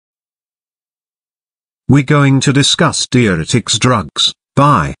We're going to discuss diuretics drugs,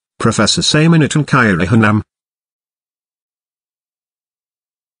 by Professor Saminat and Kairahanam.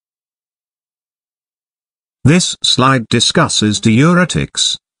 This slide discusses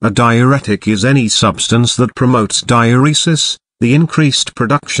diuretics. A diuretic is any substance that promotes diuresis, the increased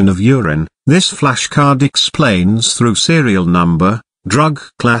production of urine. This flashcard explains through serial number, drug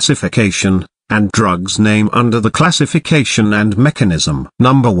classification, and drug's name under the classification and mechanism.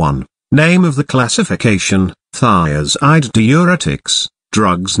 Number 1. Name of the classification, thiazide diuretics.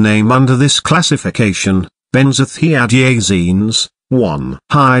 Drugs name under this classification, benzothiazines, 1.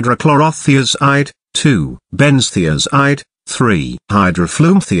 Hydrochlorothiazide, 2. Benzthiazide, 3.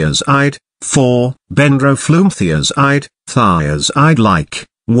 Hydroflumethiazide, 4. Bendroflumethiazide, thiazide-like,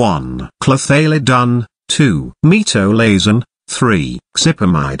 1. Clothalidone, 2. Metolazone, 3.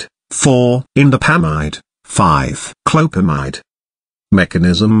 Xipamide, 4. Indapamide, 5. Clopamide.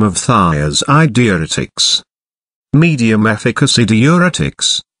 Mechanism of thiazide diuretics. Medium efficacy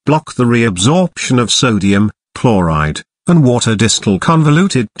diuretics, block the reabsorption of sodium, chloride, and water distal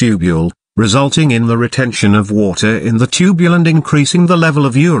convoluted tubule, resulting in the retention of water in the tubule and increasing the level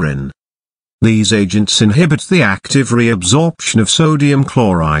of urine. These agents inhibit the active reabsorption of sodium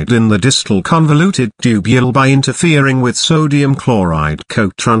chloride in the distal convoluted tubule by interfering with sodium chloride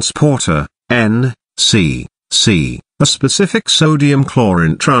cotransporter, NCC, a specific sodium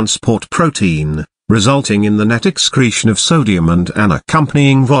chlorine transport protein, resulting in the net excretion of sodium and an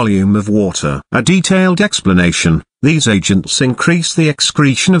accompanying volume of water. A detailed explanation: these agents increase the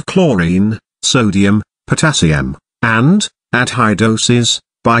excretion of chlorine, sodium, potassium, and, at high doses,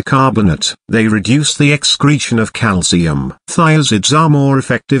 bicarbonate. They reduce the excretion of calcium. Thiazides are more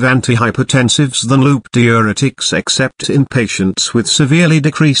effective antihypertensives than loop diuretics except in patients with severely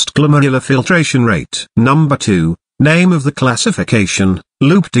decreased glomerular filtration rate. Number 2. Name of the classification,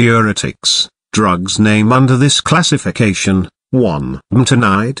 loop diuretics. Drugs name under this classification, 1.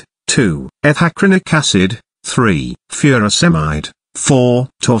 Bentonide, 2. Ethacrynic acid, 3. Furosemide, 4.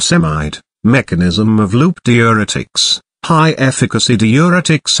 Torsemide. Mechanism of loop diuretics. High-efficacy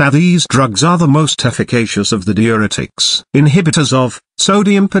diuretics. These drugs are the most efficacious of the diuretics. Inhibitors of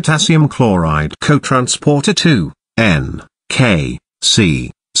sodium-potassium chloride cotransporter 2, NK-C-C2,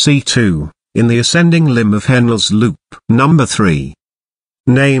 in the ascending limb of Henle's loop. Number 3.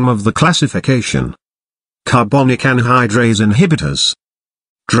 Name of the classification. Carbonic anhydrase inhibitors.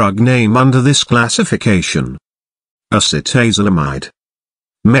 Drug name under this classification. Acetazolamide.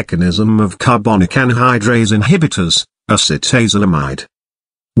 Mechanism of carbonic anhydrase inhibitors, acetazolamide.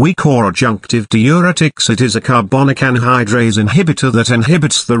 Weak or adjunctive diuretics. It is a carbonic anhydrase inhibitor that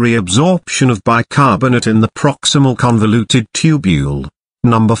inhibits the reabsorption of bicarbonate in the proximal convoluted tubule.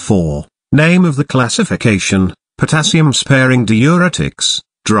 Number 4. Name of the classification, potassium-sparing diuretics.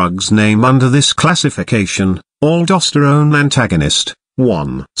 Drugs name under this classification, aldosterone antagonist,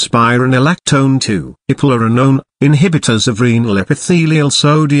 1. Spironolactone 2. Iplerenone, inhibitors of renal epithelial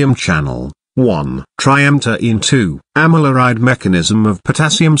sodium channel, 1. Triamterene 2. Amiloride. Mechanism of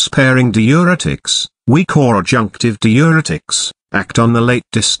potassium-sparing diuretics. Weak or adjunctive diuretics act on the late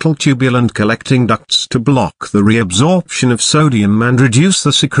distal tubule and collecting ducts to block the reabsorption of sodium and reduce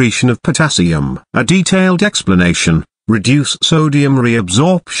the secretion of potassium. A detailed explanation: reduce sodium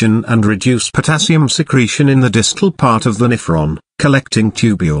reabsorption and reduce potassium secretion in the distal part of the nephron, collecting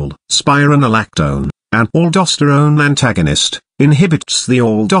tubule. Spironolactone, an aldosterone antagonist, inhibits the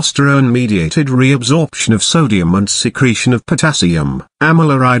aldosterone-mediated reabsorption of sodium and secretion of potassium.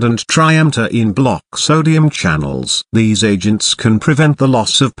 Amiloride and triamterene block sodium channels. These agents can prevent the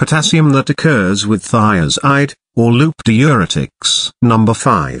loss of potassium that occurs with thiazide, or loop diuretics. Number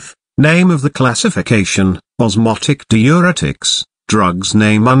 5. Name of the classification, osmotic diuretics. Drugs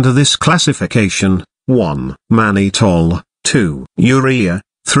name under this classification, 1. Mannitol, 2. Urea,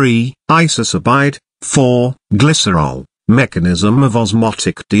 3. Isosabide, 4. Glycerol. Mechanism of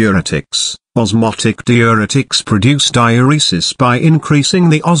osmotic diuretics. Osmotic diuretics produce diuresis by increasing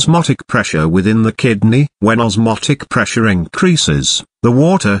the osmotic pressure within the kidney. When osmotic pressure increases, the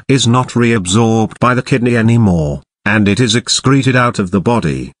water is not reabsorbed by the kidney anymore, and it is excreted out of the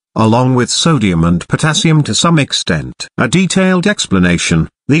body, along with sodium and potassium to some extent. A detailed explanation: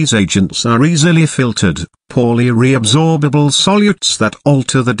 these agents are easily filtered, poorly reabsorbable solutes that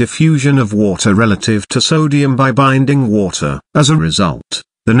alter the diffusion of water relative to sodium by binding water. As a result,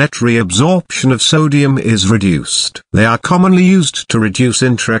 the net reabsorption of sodium is reduced. They are commonly used to reduce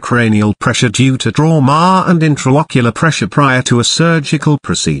intracranial pressure due to trauma and intraocular pressure prior to a surgical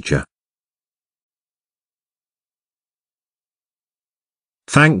procedure.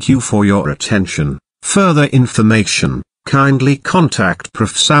 Thank you for your attention. Further information, Kindly contact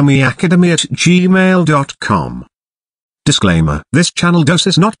profsamiacademy@gmail.com. Disclaimer: this channel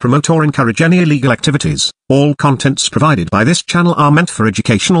does not promote or encourage any illegal activities. All contents provided by this channel are meant for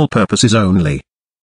educational purposes only.